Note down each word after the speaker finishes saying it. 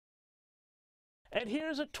And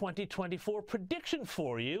here's a 2024 prediction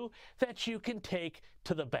for you that you can take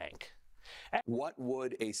to the bank. What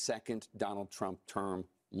would a second Donald Trump term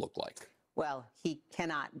look like? Well, he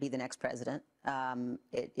cannot be the next president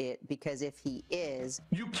because if he is...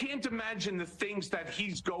 You can't imagine the things that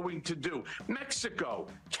he's going to do. Mexico,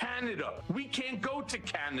 Canada. We can't go to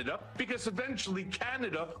Canada because eventually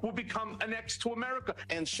Canada will become annexed to America.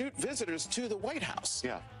 And shoot visitors to the White House.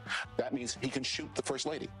 Yeah, that means he can shoot the First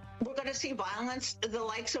Lady. We're going to see violence, the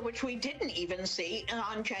likes of which we didn't even see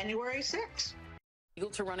on January 6th.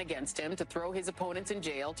 To run against him, to throw his opponents in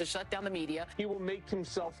jail, to shut down the media. He will make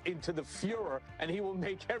himself into the Fuhrer, and he will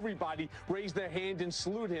make everybody raise their hand and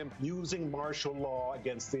salute him. Using martial law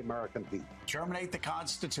against the American people. Terminate the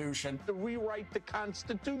Constitution. To rewrite the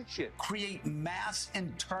Constitution. Create mass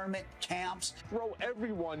internment camps. Throw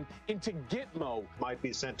everyone into Gitmo. Might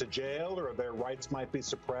be sent to jail, or their rights might be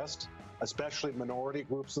suppressed, especially minority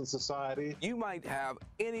groups in society. You might have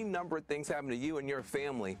any number of things happen to you and your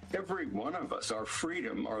family. Every one of us, our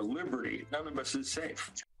freedom, our liberty, none of us is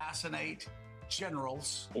safe. Assassinate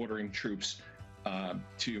generals. Ordering troops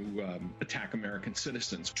to attack American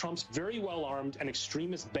citizens. Trump's very well-armed and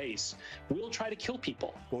extremist base will try to kill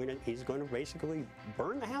people. He's going to basically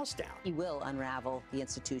burn the house down. He will unravel the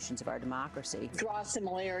institutions of our democracy. Draw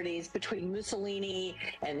similarities between Mussolini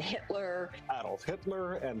and Hitler. Adolf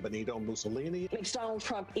Hitler and Benito Mussolini. Makes Donald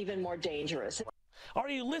Trump even more dangerous. Are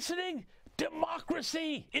you listening?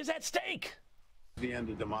 Democracy is at stake. The end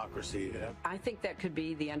of democracy. Yeah. I think that could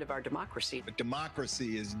be the end of our democracy. But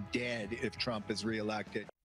democracy is dead if Trump is reelected.